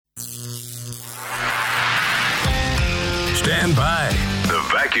on by. The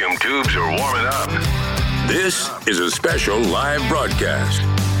vacuum tubes are warming up. This is a special live broadcast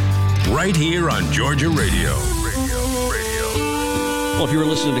right here on Georgia Radio. Well, if you were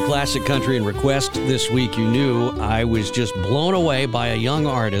listening to Classic Country and Request this week, you knew I was just blown away by a young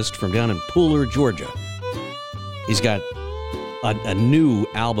artist from down in Pooler, Georgia. He's got a new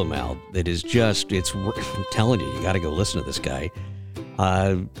album out that is just, I'm telling you, you got to go listen to this guy.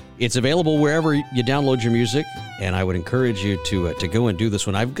 It's available wherever you download your music, and I would encourage you to go and do this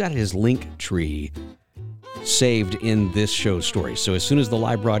one. I've got his link tree saved in this show's story. So as soon as the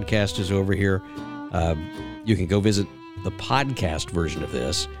live broadcast is over here, you can go visit the podcast version of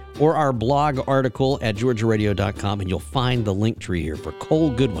this or our blog article at georgiaradio.com, and you'll find the link tree here for Cole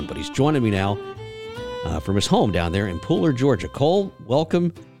Goodwin. But he's joining me now from his home down there in Pooler, Georgia. Cole,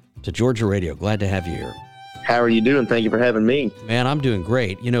 welcome to Georgia Radio. Glad to have you here. How are you doing? Thank you for having me. Man, I'm doing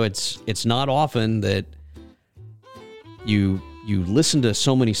great. You know, it's not often that you listen to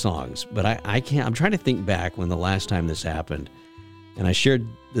so many songs, but I can't. I'm trying to think back when the last time this happened, and I shared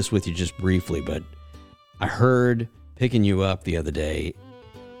this with you just briefly, but I heard Picking You Up the other day.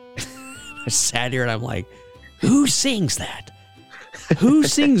 I sat here and I'm like, who sings that? Who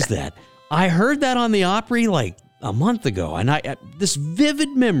sings that? I heard that on the Opry like a month ago, and I this vivid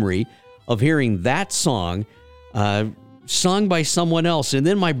memory of hearing that song sung by someone else, and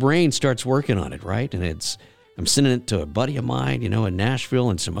then my brain starts working on it, right? And I'm sending it to a buddy of mine, in Nashville,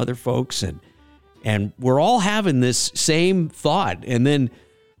 and some other folks, and we're all having this same thought, and then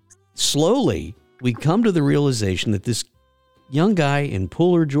slowly we come to the realization that this young guy in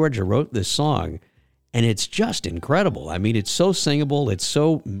Pooler, Georgia wrote this song, and it's just incredible. I mean, it's so singable, it's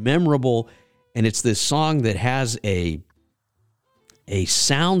so memorable, and it's this song that has a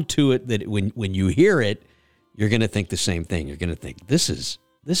sound to it that when you hear it, you're going to think the same thing. You're going to think, this is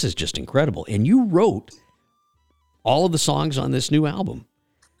just incredible. And you wrote all of the songs on this new album.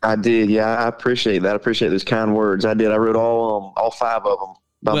 I did, yeah. I appreciate that. I appreciate those kind words. I did. I wrote all 5 of them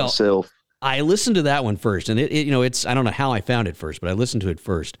by myself. I listened to that one first, and it's I don't know how I found it first, but I listened to it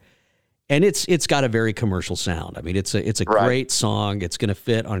first, and it's got a very commercial sound. I mean, it's a right. Great song. It's going to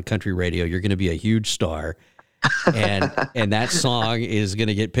fit on country radio. You're going to be a huge star, and that song is going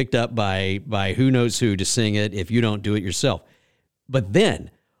to get picked up by who knows who to sing it if you don't do it yourself. But then,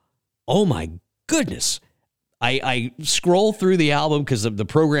 oh my goodness, I scroll through the album because the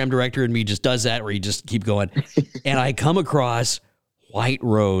program director in me just does that, where you just keep going, and I come across White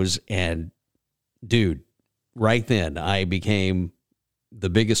Rose, and dude, right then I became the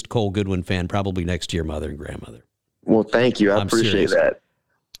biggest Cole Goodwin fan, probably next to your mother and grandmother. Well, thank you. I appreciate that.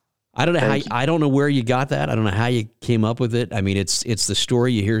 I don't know I don't know where you got that. I don't know how you came up with it. I mean, it's the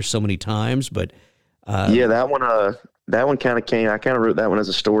story you hear so many times, but yeah, that one kind of came. I kind of wrote that one as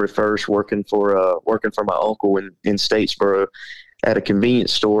a story first, working for my uncle in Statesboro at a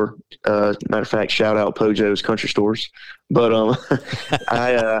convenience store. Matter of fact, shout out Pojo's Country Stores. But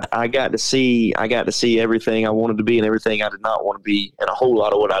I got to see everything I wanted to be and everything I did not want to be, and a whole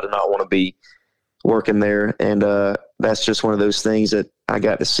lot of what I did not want to be working there. And that's just one of those things that I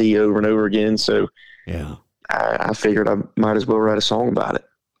got to see over and over again. So yeah, I figured I might as well write a song about it.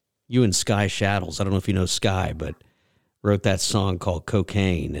 You and Sky Shaddles, I don't know if you know Sky, but wrote that song called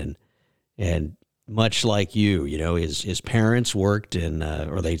Cocaine, and much like you, his parents worked in,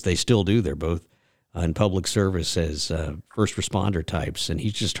 or they still do. They're both in public service as first responder types, and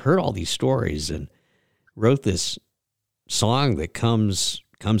he's just heard all these stories and wrote this song that comes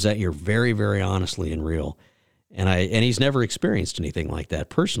at you very, very honestly and real. And he's never experienced anything like that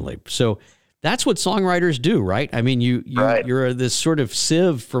personally. So that's what songwriters do, right? I mean, right. You're this sort of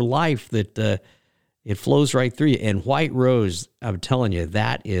sieve for life that it flows right through you. And White Rose, I'm telling you,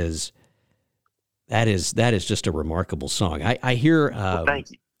 that is just a remarkable song. I hear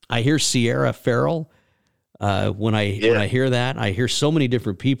thank you. I hear Sierra Farrell when I hear that. I hear so many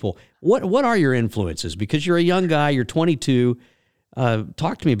different people. What are your influences? Because you're a young guy, you're 22.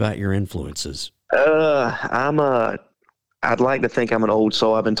 Talk to me about your influences. I'd like to think I'm an old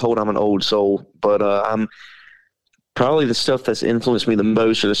soul. I've been told I'm an old soul, but I'm probably the stuff that's influenced me the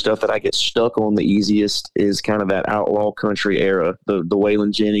most, or the stuff that I get stuck on the easiest, is kind of that outlaw country era. The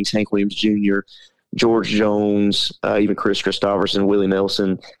Waylon Jennings, Hank Williams Jr., George Jones, even Chris Christopherson, Willie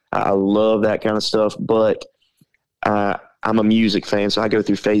Nelson. I love that kind of stuff, but I'm a music fan, so I go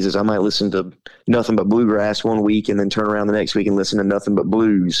through phases. I might listen to nothing but bluegrass one week and then turn around the next week and listen to nothing but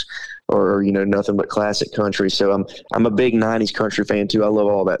blues, or nothing but classic country. So I'm a big 90s country fan too. I love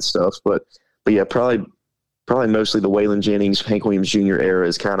all that stuff, but yeah, probably mostly the Waylon Jennings, Hank Williams Jr. era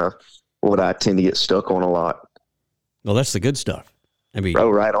is kind of what I tend to get stuck on a lot. Well, that's the good stuff. I mean,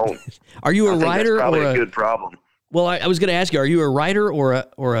 right on. Are you a writer that's probably or a good problem? Well, I was going to ask you, are you a writer or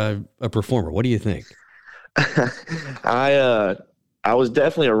a performer? What do you think? I was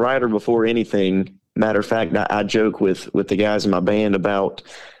definitely a writer before anything. Matter of fact, I joke with the guys in my band about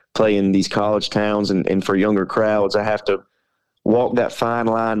playing these college towns, and for younger crowds, I have to walk that fine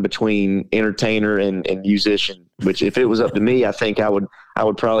line between entertainer and musician, which if it was up to me, I think I would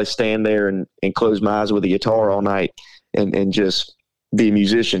probably stand there and close my eyes with a guitar all night and just be a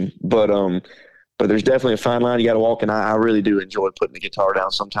musician. But there's definitely a fine line you got to walk, and I really do enjoy putting the guitar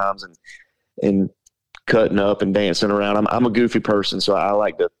down sometimes and cutting up and dancing around. I'm a goofy person, so I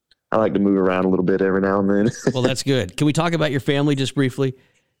like to move around a little bit every now and then. Well, that's good. Can we talk about your family just briefly?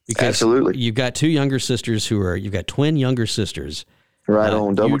 Because absolutely. You've got two younger sisters you've got twin younger sisters. Right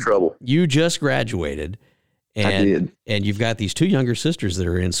on, double trouble. You just graduated. And, I did. And you've got these two younger sisters that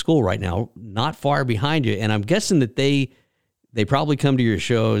are in school right now, not far behind you. And I'm guessing that they probably come to your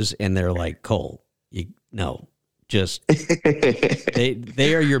shows and they're like, Cole, they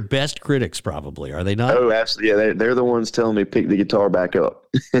are your best critics probably, are they not? Oh, absolutely. Yeah, they're the ones telling me pick the guitar back up.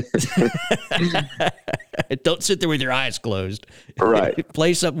 Don't sit there with your eyes closed. Right.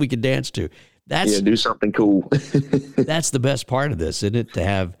 Play something we can dance to. Do something cool. That's the best part of this, isn't it? To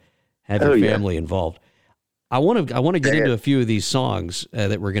have your family involved. I want to get into a few of these songs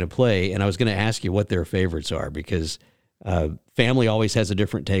that we're going to play, and I was going to ask you what their favorites are because family always has a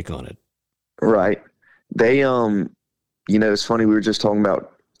different take on it. Right. They, it's funny. We were just talking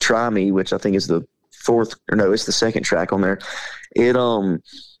about "Try Me," which I think is it's the second track on there. I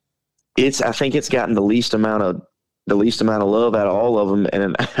think it's gotten the least amount of love out of all of them,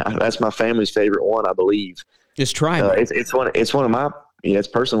 and that's my family's favorite one, I believe. Just "Try Me." It's one of my, it's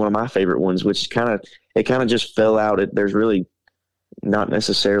personally one of my favorite ones, which kind of just fell out. There's really not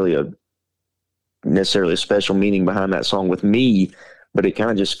necessarily a special meaning behind that song with me, but it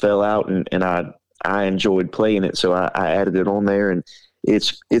kind of just fell out, and I enjoyed playing it, so I added it on there, and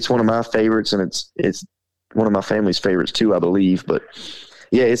it's one of my favorites, and it's one of my family's favorites too, I believe. But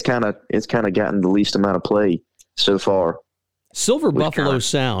yeah, it's kind of gotten the least amount of play so far. Silver Buffalo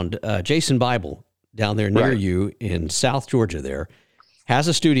Sound, Jason Bible down there near you in South Georgia there has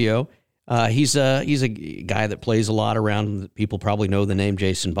a studio. He's a guy that plays a lot around. People probably know the name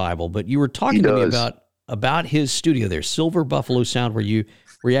Jason Bible, but you were talking to me about his studio there, Silver Buffalo Sound, where you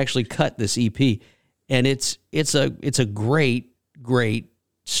actually cut this EP, and it's a great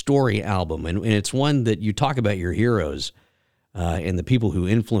story album, and it's one that you talk about your heroes and the people who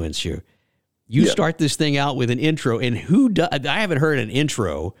influence you. You start this thing out with an intro, and I haven't heard an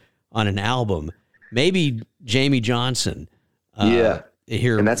intro on an album. Maybe Jamie Johnson.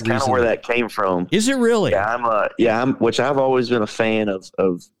 Here, and that's kind of where that came from. Is it really? Yeah, which I've always been a fan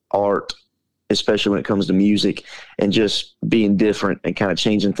of art, especially when it comes to music and just being different and kind of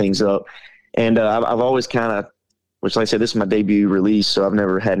changing things up. And I've always kind of, which like I said, this is my debut release, so I've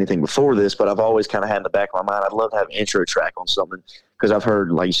never had anything before this, but I've always kind of had in the back of my mind, I'd love to have an intro track on something, because I've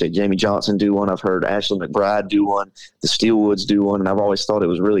heard, like you said, Jamie Johnson do one. I've heard Ashley McBryde do one. The Steelwoods do one. And I've always thought it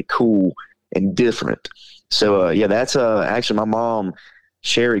was really cool and different. So, that's actually my mom,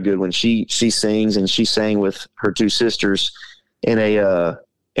 Sherry Goodwin. She sings, and she sang with her two sisters in a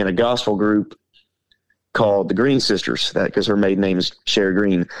gospel group called the Green Sisters, because her maiden name is Sherry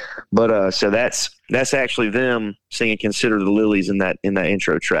Green. But so that's actually them singing "Consider the Lilies" in that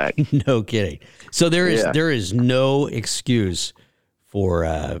intro track. No kidding. So there is no excuse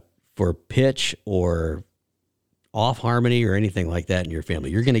for pitch or off harmony or anything like that in your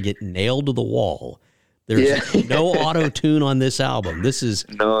family. You're going to get nailed to the wall. There's no auto tune on this album. This is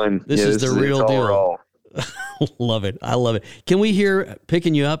none. This is the real deal. Love it. I love it. Can we hear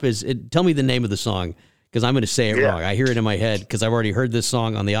 "Picking You Up"? Tell me the name of the song, because I'm going to say it wrong. I hear it in my head because I've already heard this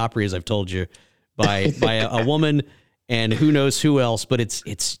song on the Opry, as I've told you, by a woman and who knows who else. But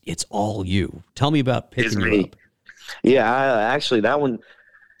it's all you. Tell me about "Picking You Up." Yeah, that one.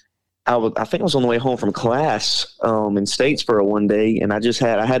 I think I was on the way home from class in Statesboro one day, and I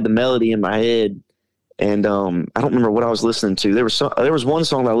had the melody in my head. And I don't remember what I was listening to. There was one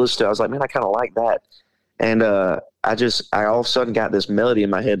song that I listened to. I was like, man, I kind of like that. And I all of a sudden got this melody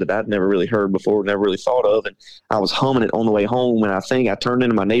in my head that I'd never really heard before, never really thought of. And I was humming it on the way home. And I think I turned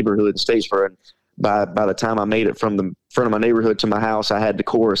into my neighborhood in Statesboro. And by the time I made it from the front of my neighborhood to my house, I had the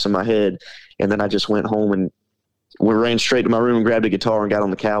chorus in my head. And then I just went home and we ran straight to my room and grabbed a guitar and got on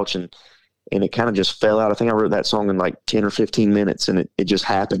the couch. And it kind of just fell out. I think I wrote that song in like 10 or 15 minutes, and it just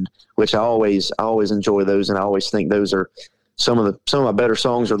happened, which I always enjoy those. And I always think those are some of my better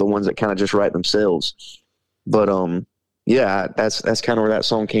songs are the ones that kind of just write themselves. But, that's kind of where that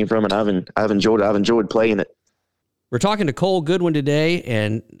song came from. And I've enjoyed it. I've enjoyed playing it. We're talking to Cole Goodwin today,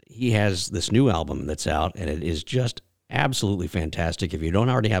 and he has this new album that's out, and it is just absolutely fantastic. If you don't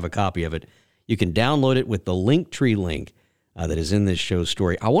already have a copy of it, you can download it with the Linktree link that is in this show's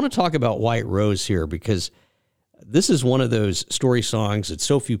story. I want to talk about White Rose here because this is one of those story songs that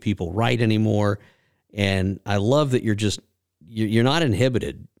so few people write anymore, and I love that you're not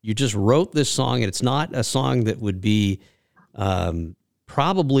inhibited. You just wrote this song, and it's not a song that would be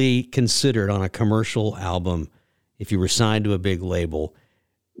probably considered on a commercial album if you were signed to a big label.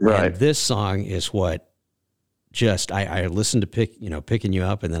 Right. And this song is what I listened to Picking You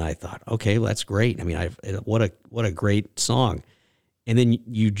Up, and then I thought, okay, that's great. I mean, what a great song. And then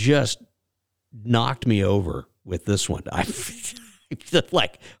you just knocked me over with this one. I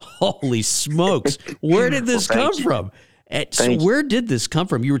like, holy smokes, where did this come from? So where did this come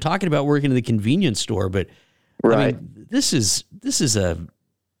from? You were talking about working in the convenience store, but right. I mean, this is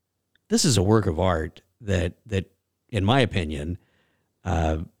a work of art that in my opinion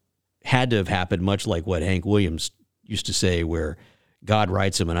had to have happened, much like what Hank Williams used to say, where God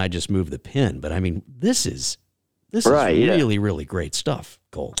writes them and I just move the pen. But I mean, this is really, really great stuff,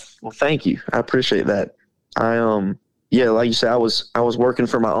 Cole. Well, thank you. I appreciate that. Like you said, I was working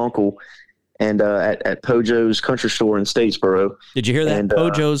for my uncle and at Pojo's Country Store in Statesboro. Did you hear that? And,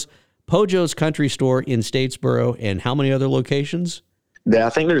 Pojo's Country Store in Statesboro, and how many other locations? Yeah,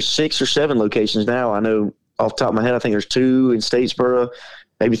 I think there's 6 or 7 locations now. I know off the top of my head, I think there's 2 in Statesboro,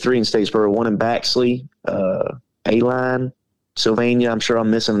 maybe 3 in Statesboro, 1 in Baxley, A-Line, Sylvania. I'm sure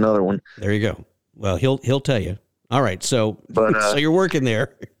I'm missing another one. There you go. Well, he'll tell you. All right, so so you're working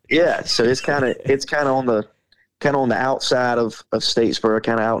there. Yeah, so it's kind of on the outside of Statesboro,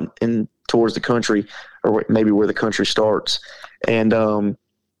 kind of out in towards the country, or maybe where the country starts. And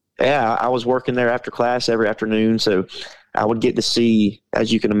I was working there after class every afternoon, so I would get to see,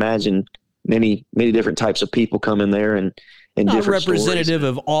 as you can imagine, many different types of people come in there and not different representative stories.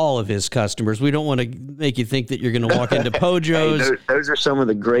 of all of his customers. We don't want to make you think that you're going to walk into Pojo's. Hey, those are some of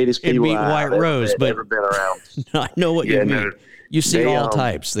the greatest people I've ever been around. I know what you mean. You see all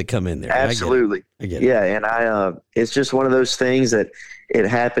types that come in there. Absolutely. I get it. Yeah, and it's just one of those things that it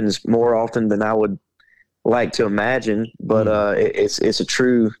happens more often than I would like to imagine, but it's a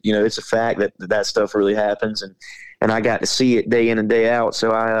true, it's a fact that stuff really happens, and I got to see it day in and day out.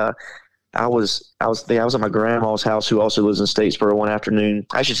 So I was at my grandma's house, who also lives in Statesboro, one afternoon.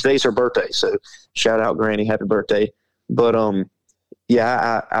 Actually, today's her birthday, so shout out Granny, happy birthday. But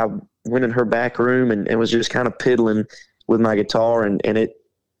I went in her back room and was just kind of piddling with my guitar, and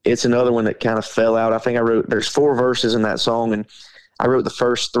it's another one that kind of fell out. I think there's 4 verses in that song, and I wrote the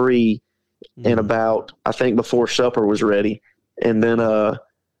first 3 in about, I think, before supper was ready, and then I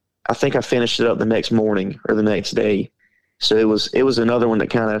think I finished it up the next morning or the next day. So it was another one that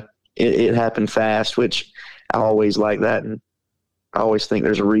kind of it happened fast, which I always like that, and I always think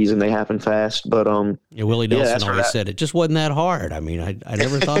there's a reason they happen fast. But Willie Nelson always said it just wasn't that hard. I mean, I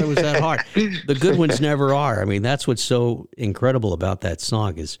never thought it was that hard. The good ones never are. I mean, that's what's so incredible about that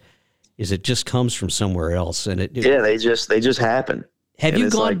song is it just comes from somewhere else, and they just happen. Have you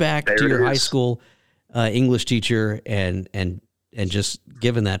gone back to your high school English teacher and just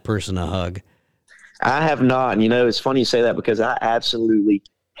given that person a hug? I have not. And, it's funny you say that, because I absolutely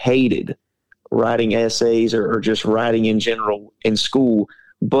hated writing essays or just writing in general in school,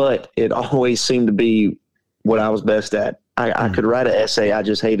 but it always seemed to be what I was best at. I could write an essay. I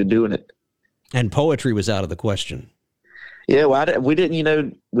just hated doing it. And poetry was out of the question. Yeah, well, we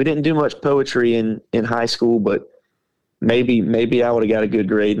didn't do much poetry in high school, but maybe I would have got a good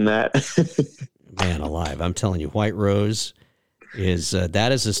grade in that. Man alive, I'm telling you, White Rose is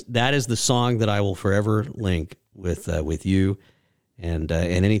that is the song that I will forever link with you and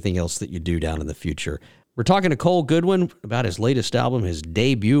anything else that you do down in the future. We're talking to Cole Goodwin about his latest album, his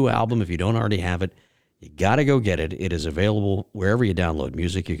debut album. If you don't already have it, you got to go get it. It is available wherever you download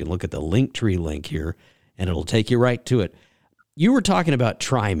music. You can look at the Linktree link here, and it'll take you right to it. You were talking about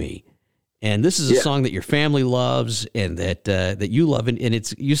Try Me, and this is a song that your family loves and that you love, and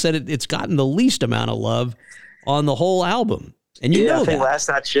you said it's gotten the least amount of love on the whole album, and I think last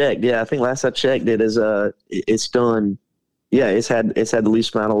I checked, it's done. Yeah, it's had the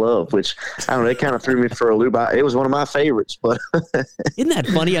least amount of love, which I don't know. It kind of threw me for a loop. It was one of my favorites, but isn't that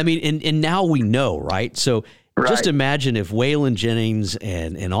funny? I mean, and now we know, right? So just imagine if Waylon Jennings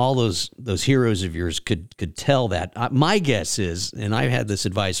and all those heroes of yours could tell that. My guess is, and I had this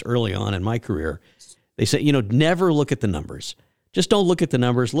advice early on in my career, they say, never look at the numbers. Just don't look at the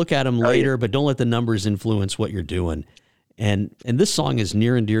numbers. Look at them later, but don't let the numbers influence what you're doing. And this song is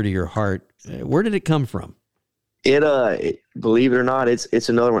near and dear to your heart. Where did it come from? Believe it or not, it's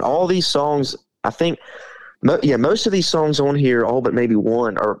another one. All these songs, I think Most of these songs on here, all but maybe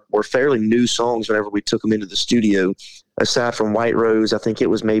one, were fairly new songs whenever we took them into the studio. Aside from White Rose, I think it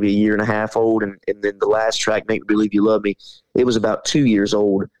was maybe a year and a half old, and then the last track, Make Me Believe You Love Me, it was about 2 years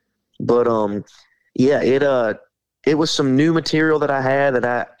old. But it was some new material that I had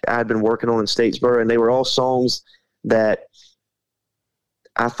that I'd been working on in Statesboro, and they were all songs that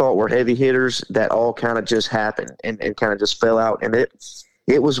I thought were heavy hitters that all kind of just happened and kind of just fell out. And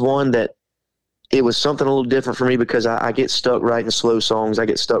it was one that it was something a little different for me because I get stuck writing slow songs. I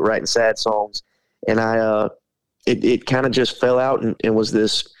get stuck writing sad songs, and it kind of just fell out and was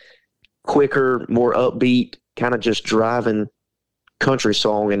this quicker, more upbeat, kind of just driving country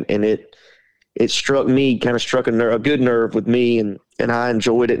song. And it struck me, kind of struck a good nerve with me, and I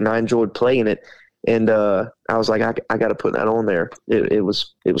enjoyed it, and I enjoyed playing it. And I was like, I got to put that on there. It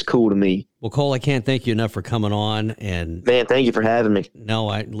was cool to me. Well, Cole, I can't thank you enough for coming on. And man, thank you for having me. No,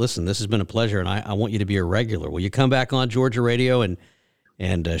 listen, this has been a pleasure, and I want you to be a regular. Will you come back on Georgia Radio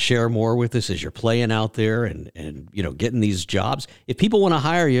and share more with us as you're playing out there and getting these jobs? If people want to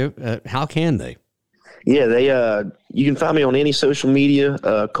hire you, how can they? Yeah, you can find me on any social media,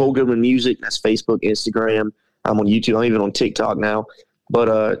 Cole Goodwin Music. That's Facebook, Instagram. I'm on YouTube. I'm even on TikTok now. But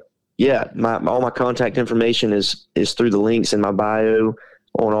all my contact information is through the links in my bio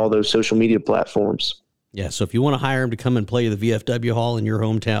on all those social media platforms. Yeah, so if you want to hire him to come and play the VFW Hall in your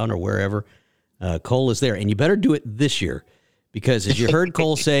hometown or wherever, Cole is there. And you better do it this year because, as you heard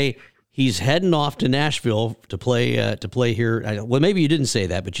Cole say, he's heading off to Nashville to play here. Well, maybe you didn't say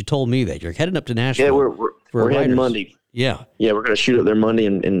that, but you told me that. You're heading up to Nashville. Yeah, we're heading Monday. Yeah. Yeah, we're going to shoot up there Monday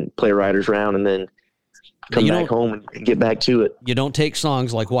and play a writer's round and then come back home and get back to it. You don't take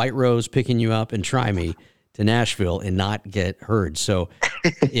songs like White Rose, Picking You Up, and Try Me to Nashville and not get heard. So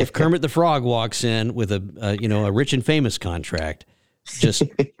if Kermit the Frog walks in with a Rich and Famous contract, just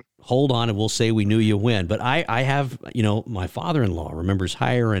hold on and we'll say we knew you win. But I have, my father-in-law remembers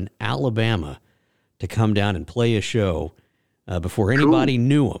hiring Alabama to come down and play a show before anybody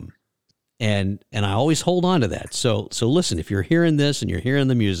knew him. And I always hold on to that. So listen, if you're hearing this and you're hearing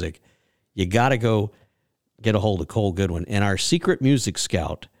the music, you got to go get a hold of Cole Goodwin. And our secret music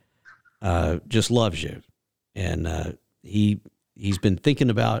scout just loves you. And he's been thinking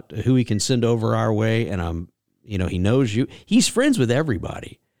about who he can send over our way. And he knows you. He's friends with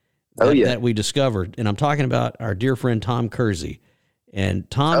everybody that we discovered. And I'm talking about our dear friend Tom Kersey. And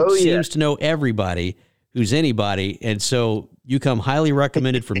Tom seems to know everybody who's anybody. And so you come highly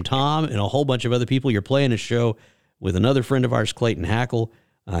recommended from Tom and a whole bunch of other people. You're playing a show with another friend of ours, Clayton Hackle,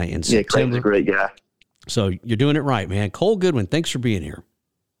 in September. Yeah, Clayton's a great guy. So you're doing it right, man. Cole Goodwin, thanks for being here.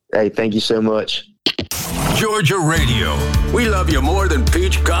 Hey, thank you so much. Georgia Radio. We love you more than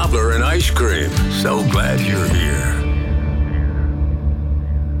peach cobbler and ice cream. So glad you're here.